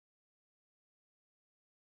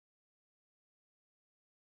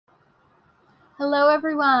Hello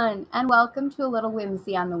everyone, and welcome to a little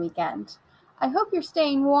whimsy on the weekend. I hope you're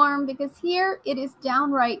staying warm because here it is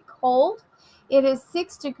downright cold. It is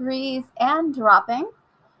 6 degrees and dropping.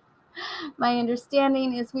 My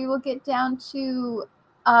understanding is we will get down to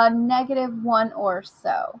 -1 or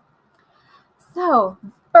so. So,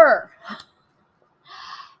 Burr.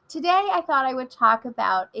 Today I thought I would talk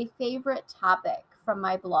about a favorite topic from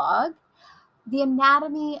my blog, the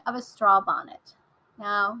anatomy of a straw bonnet.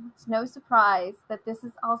 Now, it's no surprise that this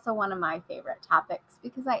is also one of my favorite topics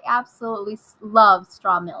because I absolutely love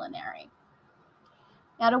straw millinery.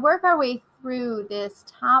 Now, to work our way through this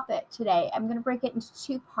topic today, I'm going to break it into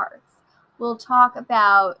two parts. We'll talk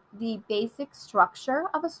about the basic structure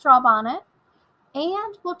of a straw bonnet,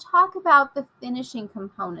 and we'll talk about the finishing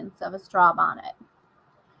components of a straw bonnet.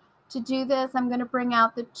 To do this, I'm going to bring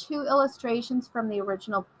out the two illustrations from the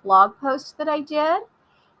original blog post that I did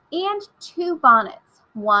and two bonnets.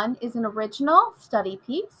 One is an original study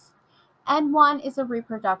piece, and one is a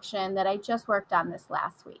reproduction that I just worked on this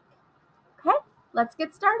last week. Okay, let's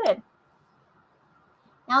get started.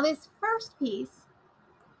 Now, this first piece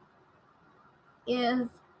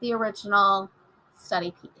is the original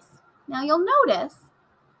study piece. Now, you'll notice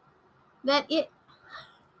that it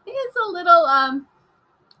is a little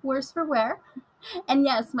worse for wear, and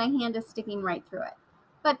yes, my hand is sticking right through it.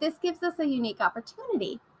 But this gives us a unique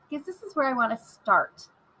opportunity because this is where I want to start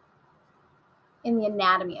in the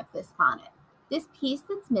anatomy of this bonnet. This piece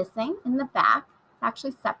that's missing in the back,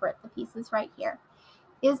 actually separate the pieces right here,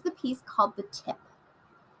 is the piece called the tip.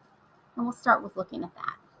 And we'll start with looking at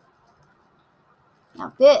that.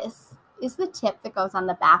 Now this is the tip that goes on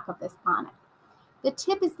the back of this bonnet. The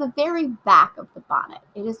tip is the very back of the bonnet.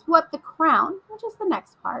 It is what the crown, which is the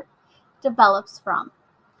next part, develops from.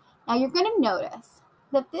 Now you're going to notice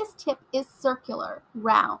that this tip is circular,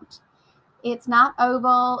 round. It's not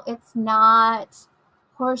oval, it's not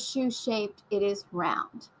horseshoe shaped, it is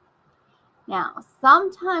round. Now,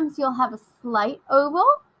 sometimes you'll have a slight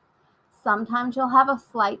oval, sometimes you'll have a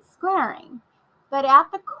slight squaring, but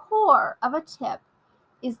at the core of a tip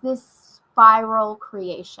is this spiral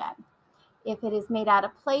creation. If it is made out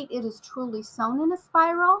of plait, it is truly sewn in a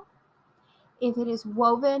spiral. If it is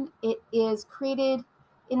woven, it is created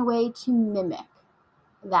in a way to mimic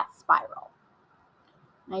that spiral.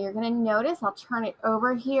 Now you're going to notice, I'll turn it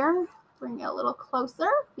over here, bring it a little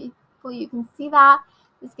closer, hopefully you can see that.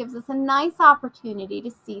 This gives us a nice opportunity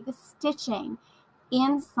to see the stitching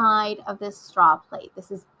inside of this straw plait.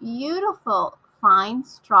 This is beautiful, fine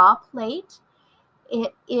straw plait.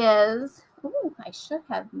 It is, I should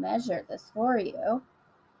have measured this for you.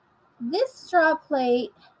 This straw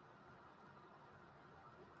plait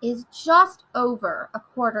is just over a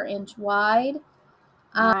 1/4 inch wide.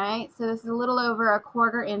 All right, so this is a little over a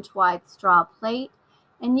 1/4 inch wide straw plait.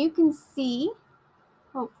 And you can see,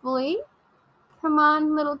 hopefully, come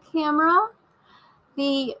on little camera,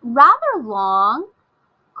 the rather long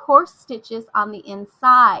coarse stitches on the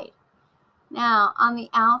inside. Now, on the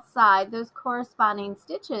outside, those corresponding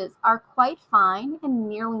stitches are quite fine and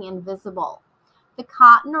nearly invisible. The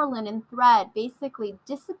cotton or linen thread basically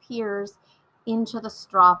disappears into the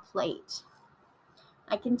straw plait.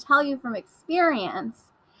 I can tell you from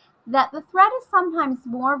experience that the thread is sometimes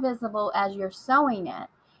more visible as you're sewing it,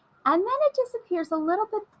 and then it disappears a little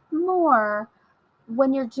bit more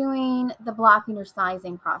when you're doing the blocking or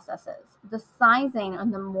sizing processes. The sizing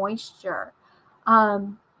and the moisture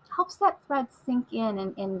helps that thread sink in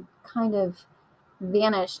and kind of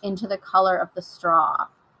vanish into the color of the straw.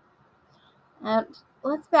 And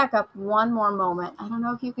let's back up one more moment. I don't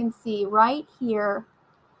know if you can see right here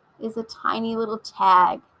is a tiny little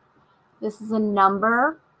tag. This is a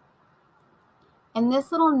number, and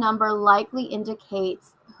this little number likely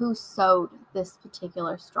indicates who sewed this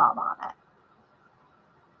particular straw bonnet.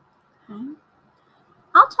 Okay.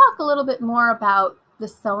 I'll talk a little bit more about the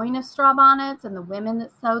sewing of straw bonnets and the women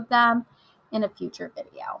that sewed them in a future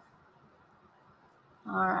video.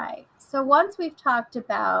 All right, so once we've talked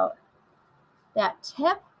about that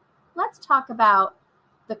tip, let's talk about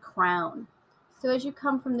the crown. So as you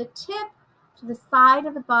come from the tip to the side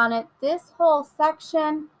of the bonnet, this whole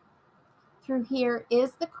section through here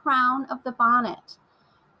is the crown of the bonnet.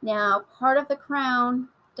 Now, part of the crown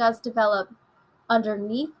does develop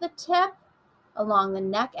underneath the tip, along the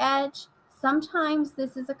neck edge. Sometimes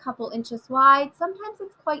this is a couple inches wide, sometimes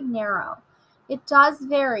it's quite narrow. It does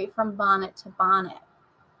vary from bonnet to bonnet.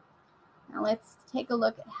 Now let's take a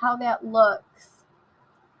look at how that looks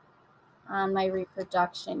on my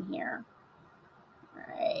reproduction here.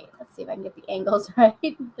 All right, let's see if I can get the angles right.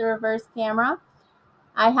 The reverse camera.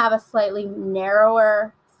 I have a slightly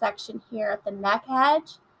narrower section here at the neck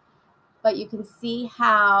edge. but you can see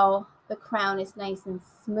how the crown is nice and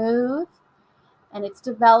smooth, and it's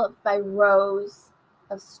developed by rows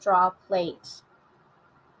of straw plait.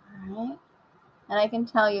 All right, and I can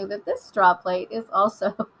tell you that this straw plait is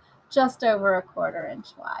also just over a 1/4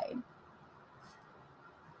 inch wide.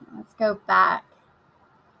 Let's go back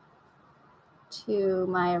to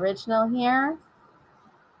my original here,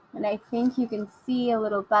 and I think you can see a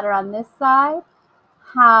little better on this side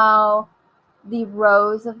how the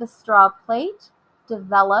rows of the straw plait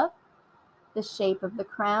develop the shape of the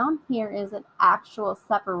crown. Here is an actual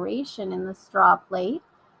separation in the straw plait,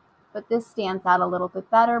 but this stands out a little bit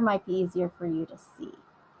better, might be easier for you to see.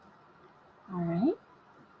 All right.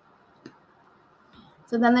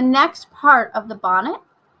 So then the next part of the bonnet,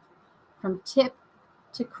 from tip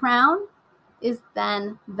to crown, is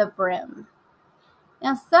then the brim.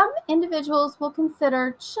 Now, some individuals will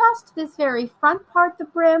consider just this very front part the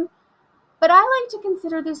brim, but I like to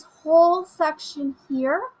consider this whole section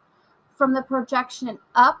here, from the projection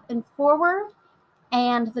up and forward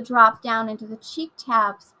and the drop down into the cheek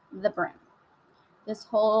tabs, the brim. This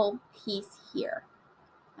whole piece here.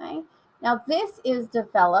 Okay? Now, this is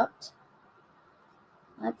developed.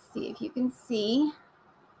 Let's see if you can see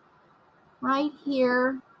right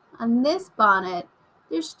here on this bonnet,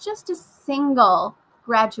 there's just a single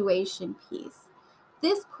graduation piece.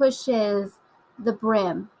 This pushes the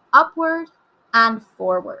brim upward and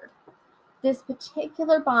forward. This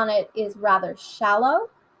particular bonnet is rather shallow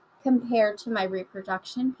compared to my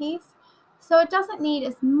reproduction piece, so it doesn't need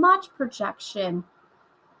as much projection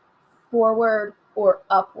forward or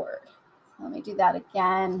upward. Let me do that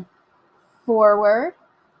again. Forward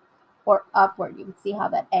or upward. You can see how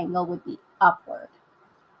that angle would be upward.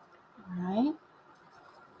 All right.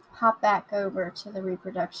 Pop back over to the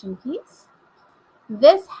reproduction piece.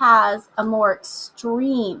 This has a more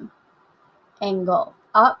extreme angle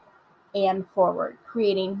up and forward,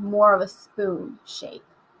 creating more of a spoon shape.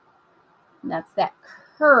 And that's that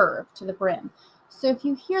curve to the brim. So if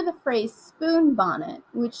you hear the phrase spoon bonnet,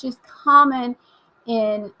 which is common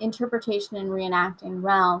in interpretation and reenacting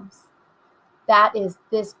realms, that is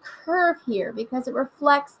this curve here because it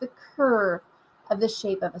reflects the curve of the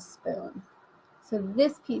shape of a spoon. So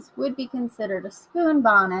this piece would be considered a spoon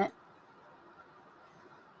bonnet,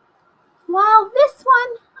 while this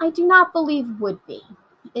one I do not believe would be.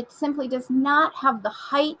 It simply does not have the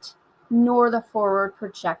height nor the forward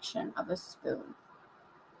projection of a spoon.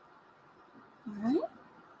 All right.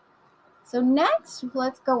 So next,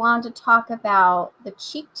 let's go on to talk about the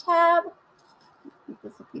cheek tab. I think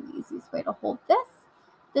this will be the easiest way to hold this.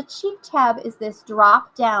 The cheek tab is this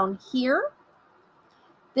drop down here.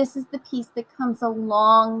 This is the piece that comes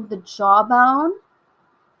along the jawbone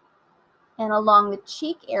and along the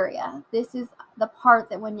cheek area. This is the part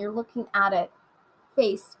that when you're looking at it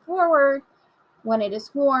face forward, when it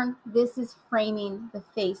is worn, this is framing the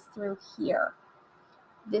face through here.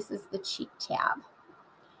 This is the cheek tab.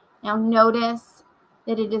 Now notice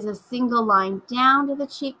that it is a single line down to the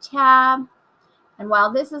cheek tab. And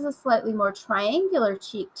while this is a slightly more triangular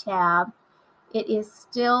cheek tab, it is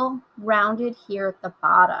still rounded here at the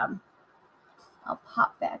bottom. I'll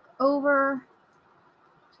pop back over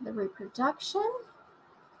to the reproduction.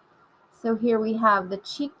 So here we have the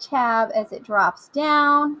cheek tab as it drops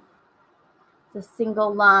down. It's a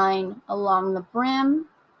single line along the brim.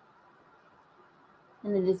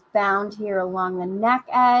 And it is bound here along the neck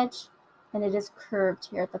edge. And it is curved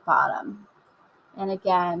here at the bottom. And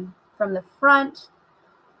again, from the front,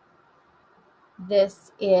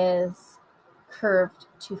 this is curved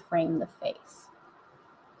to frame the face.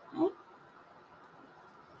 Okay.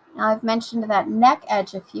 Now I've mentioned that neck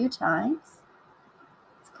edge a few times.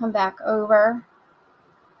 Let's come back over.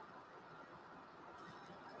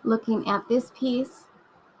 Looking at this piece,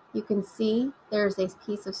 you can see there's a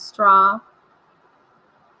piece of straw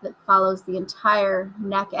that follows the entire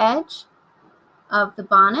neck edge of the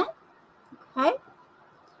bonnet. Okay.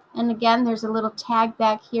 And again, there's a little tag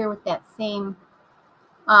back here with that same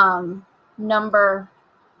number.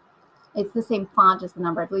 It's the same font as the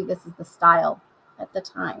number. I believe this is the style at the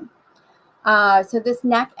time. So this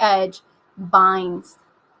neck edge binds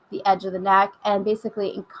the edge of the neck and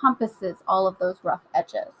basically encompasses all of those rough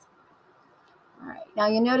edges. All right, now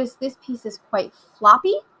you notice this piece is quite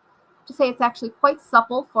floppy. To say it's actually quite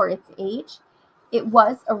supple for its age. It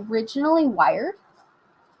was originally wired.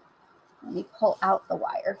 Let me pull out the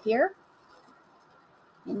wire here,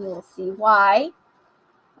 and you'll see why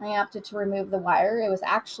I opted to remove the wire. It was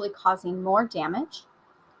actually causing more damage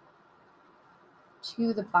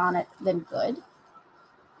to the bonnet than good.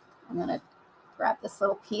 I'm going to grab this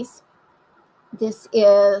little piece. This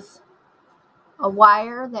is a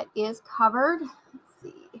wire that is covered. Let's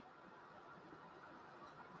see.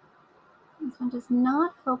 This one does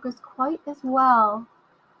not focus quite as well.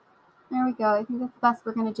 There we go. I think that's the best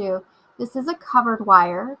we're going to do. This is a covered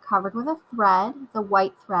wire, covered with a thread. It's a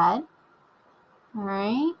white thread. All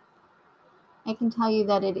right. I can tell you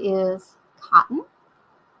that it is cotton.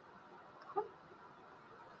 Okay.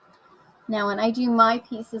 Now, when I do my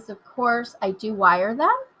pieces, of course, I do wire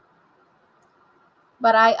them,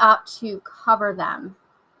 but I opt to cover them.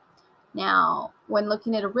 Now, when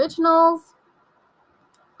looking at originals,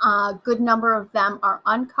 a good number of them are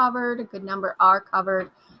uncovered, a good number are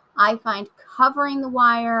covered. I find covering the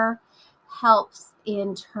wire helps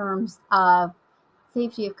in terms of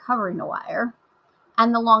safety of covering the wire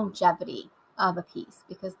and the longevity of a piece,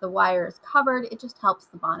 because the wire is covered, it just helps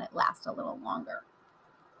the bonnet last a little longer.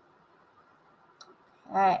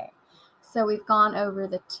 Okay, so we've gone over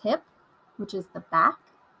the tip, which is the back,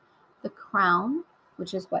 the crown,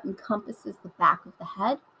 which is what encompasses the back of the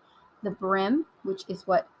head, the brim, which is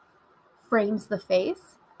what frames the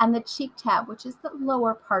face, and the cheek tab, which is the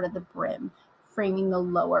lower part of the brim, framing the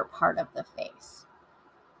lower part of the face.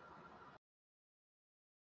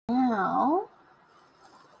 Now,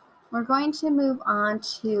 we're going to move on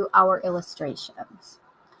to our illustrations,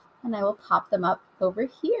 and I will pop them up over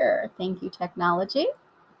here. Thank you, technology.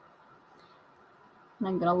 And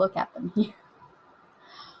I'm going to look at them here.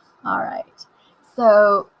 All right,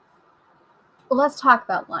 so let's talk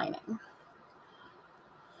about lining.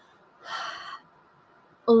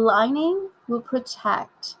 Lining will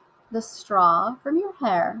protect the straw from your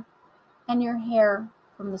hair and your hair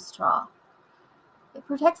from the straw. It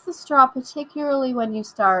protects the straw particularly when you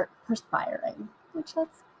start perspiring, which,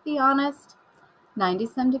 let's be honest,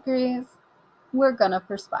 90-some degrees, we're gonna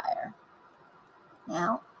perspire.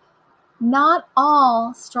 Now, not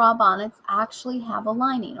all straw bonnets actually have a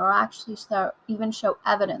lining or actually even show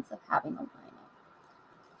evidence of having a lining.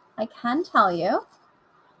 I can tell you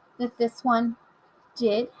that this one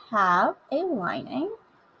did have a lining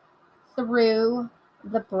through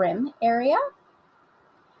the brim area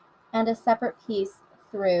and a separate piece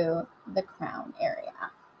through the crown area.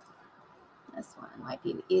 This one might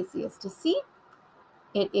be the easiest to see.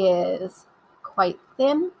 It is quite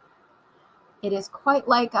thin. It is quite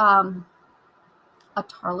like a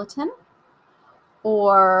tarlatan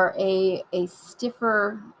or a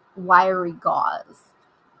stiffer, wiry gauze.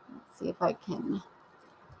 Let's see if I can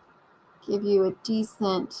give you a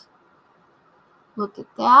decent look at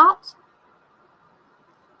that.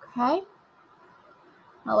 Okay.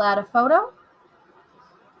 I'll add a photo.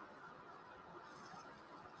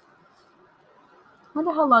 I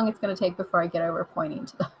wonder how long it's going to take before I get over pointing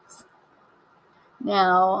to those.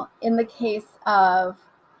 Now, in the case of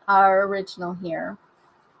our original here,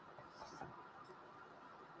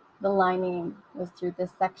 the lining was through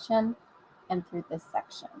this section and through this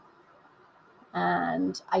section.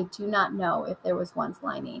 And I do not know if there was once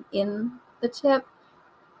lining in the tip,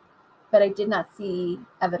 but I did not see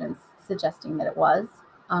evidence suggesting that it was.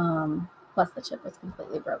 Plus the tip was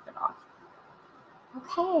completely broken off.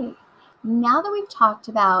 Okay, now that we've talked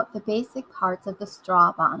about the basic parts of the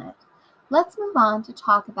straw bonnet, let's move on to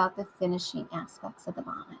talk about the finishing aspects of the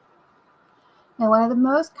bonnet. Now, one of the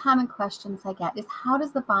most common questions I get is, how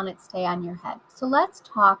does the bonnet stay on your head? So let's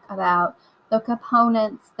talk about the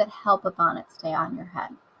components that help a bonnet stay on your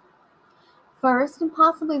head. First, and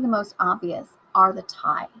possibly the most obvious, are the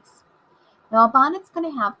ties. Now, a bonnet's going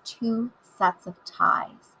to have two sets of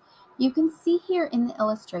ties. You can see here in the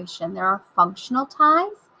illustration, there are functional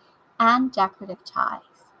ties and decorative ties.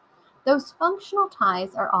 Those functional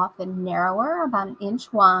ties are often narrower, about 1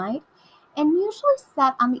 inch wide, and usually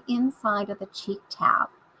set on the inside of the cheek tab.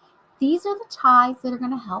 These are the ties that are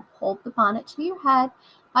going to help hold the bonnet to your head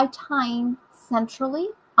by tying centrally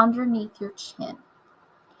underneath your chin.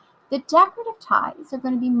 The decorative ties are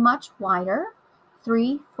going to be much wider,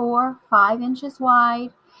 3, 4, 5 inches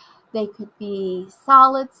wide. They could be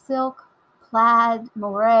solid silk, plaid,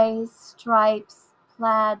 moirés, stripes,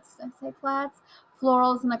 plaids, did I say plaids?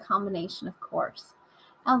 Florals, and a combination, of course.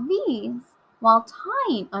 Now these, while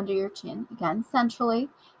tying under your chin, again centrally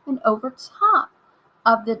and over top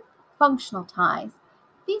of the functional ties,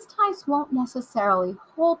 these ties won't necessarily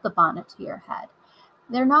hold the bonnet to your head.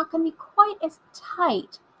 They're not going to be quite as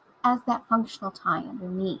tight as that functional tie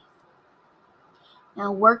underneath.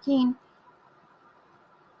 Now working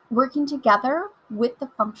together with the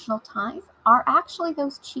functional ties are actually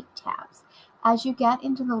those cheek tabs. As you get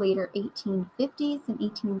into the later 1850s and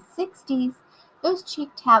 1860s, those cheek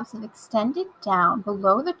tabs have extended down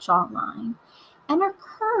below the jawline and are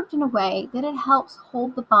curved in a way that it helps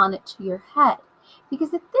hold the bonnet to your head.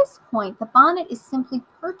 because at this point, the bonnet is simply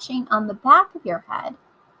perching on the back of your head,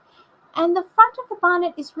 and the front of the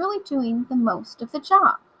bonnet is really doing the most of the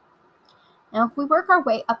job. Now, if we work our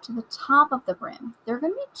way up to the top of the brim, there are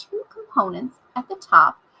going to be two components at the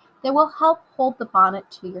top that will help hold the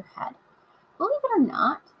bonnet to your head. Believe it or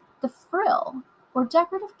not, the frill or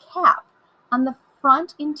decorative cap on the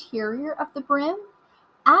front interior of the brim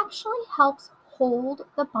actually helps hold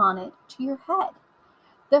the bonnet to your head.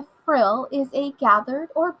 The frill is a gathered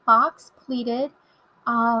or box pleated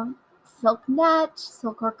silk net,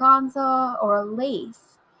 silk organza, or a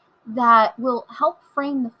lace that will help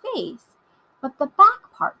frame the face, but the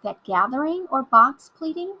back part, that gathering or box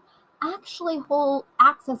pleating, actually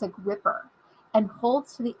acts as a gripper and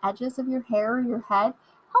holds to the edges of your hair or your head,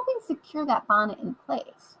 helping secure that bonnet in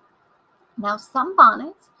place. Now, some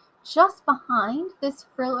bonnets just behind this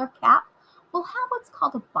frill or cap will have what's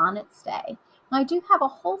called a bonnet stay. Now, I do have a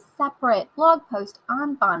whole separate blog post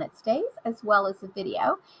on bonnet stays as well as a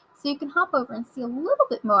video, so you can hop over and see a little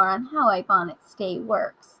bit more on how a bonnet stay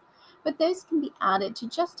works. But those can be added to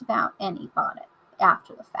just about any bonnet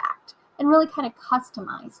after the fact and really kind of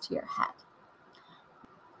customized to your head.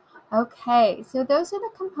 Okay, so those are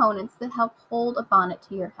the components that help hold a bonnet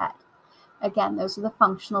to your head. Again, those are the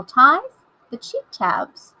functional ties, the cheek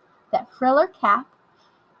tabs, that frill or cap,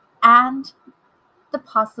 and the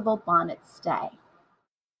possible bonnet stay.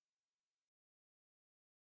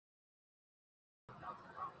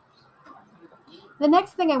 The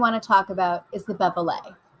next thing I want to talk about is the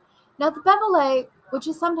bevelet. Now, the bevelet, which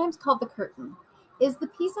is sometimes called the curtain, is the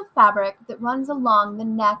piece of fabric that runs along the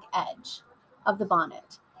neck edge of the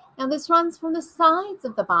bonnet. Now, this runs from the sides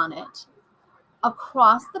of the bonnet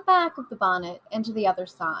across the back of the bonnet and to the other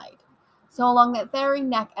side. So along that very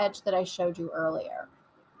neck edge that I showed you earlier.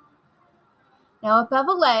 Now, a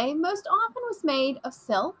bevelet most often was made of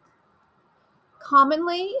silk.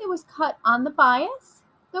 Commonly, it was cut on the bias,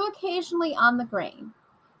 though occasionally on the grain.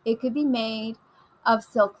 It could be made of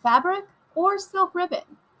silk fabric or silk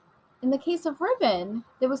ribbon. In the case of ribbon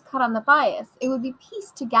that was cut on the bias, it would be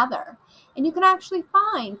pieced together, and you can actually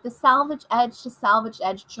find the salvage edge to salvage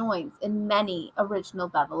edge joints in many original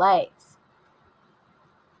bevelets.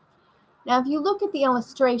 Now, if you look at the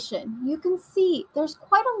illustration, you can see there's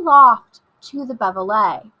quite a loft to the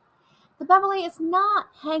bevelet. The bevelet is not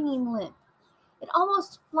hanging limp. It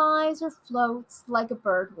almost flies or floats like a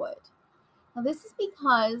bird would. Now, this is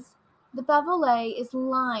because the bevelet is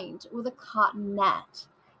lined with a cotton net.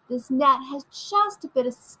 This net has just a bit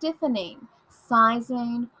of stiffening,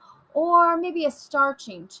 sizing, or maybe a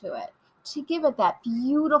starching to it to give it that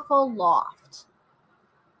beautiful loft.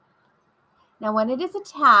 Now, when it is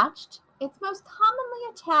attached, it's most commonly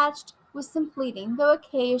attached with some pleating, though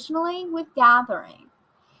occasionally with gathering.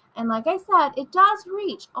 And like I said, it does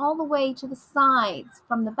reach all the way to the sides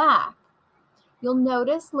from the back. You'll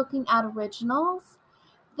notice, looking at originals,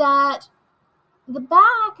 that the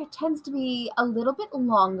back tends to be a little bit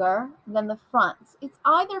longer than the front. It's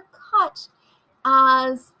either cut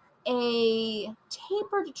as a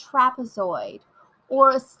tapered trapezoid or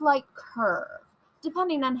a slight curve,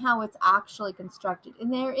 depending on how it's actually constructed.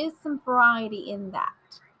 And there is some variety in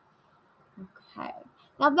that. Okay.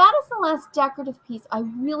 Now, that is the last decorative piece I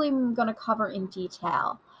really am going to cover in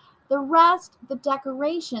detail. The rest, the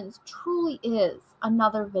decorations, truly is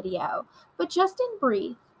another video. But just in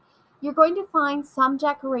brief, you're going to find some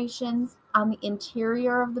decorations on the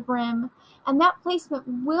interior of the brim, and that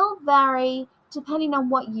placement will vary depending on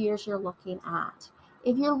what years you're looking at.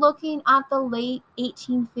 If you're looking at the late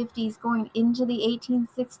 1850s going into the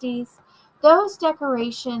 1860s, those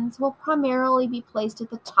decorations will primarily be placed at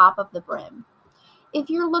the top of the brim. If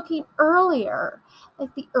you're looking earlier,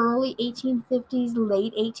 like the early 1850s,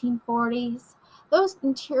 late 1840s, those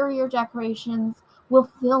interior decorations will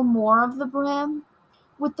fill more of the brim,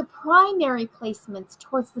 with the primary placements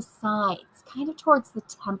towards the sides, kind of towards the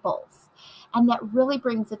temples. And that really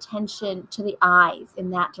brings attention to the eyes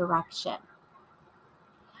in that direction.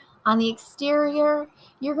 On the exterior,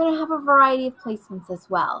 you're going to have a variety of placements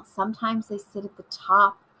as well. Sometimes they sit at the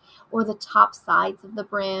top or the top sides of the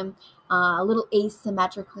brim, a little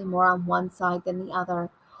asymmetrically, more on one side than the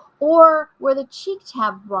other, or where the cheek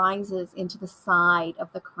tab rises into the side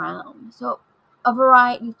of the crown. So a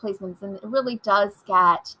variety of placements, and it really does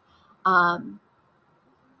get rather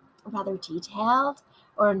detailed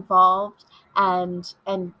or involved and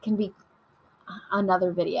can be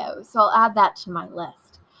another video. So I'll add that to my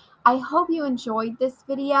list. I hope you enjoyed this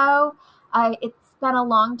video. It's been a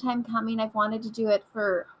long time coming. I've wanted to do it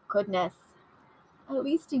for, goodness, at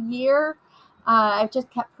least a year. I've just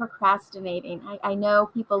kept procrastinating. I know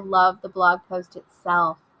people love the blog post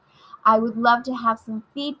itself. I would love to have some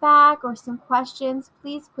feedback or some questions.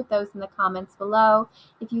 Please put those in the comments below.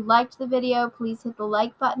 If you liked the video, please hit the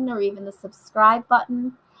like button or even the subscribe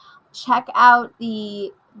button. Check out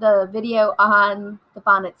the video on the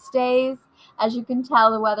bonnet stays. As you can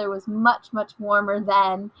tell, the weather was much, much warmer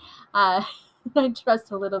then. I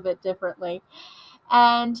dressed a little bit differently.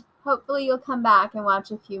 And hopefully you'll come back and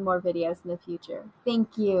watch a few more videos in the future.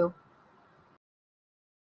 Thank you.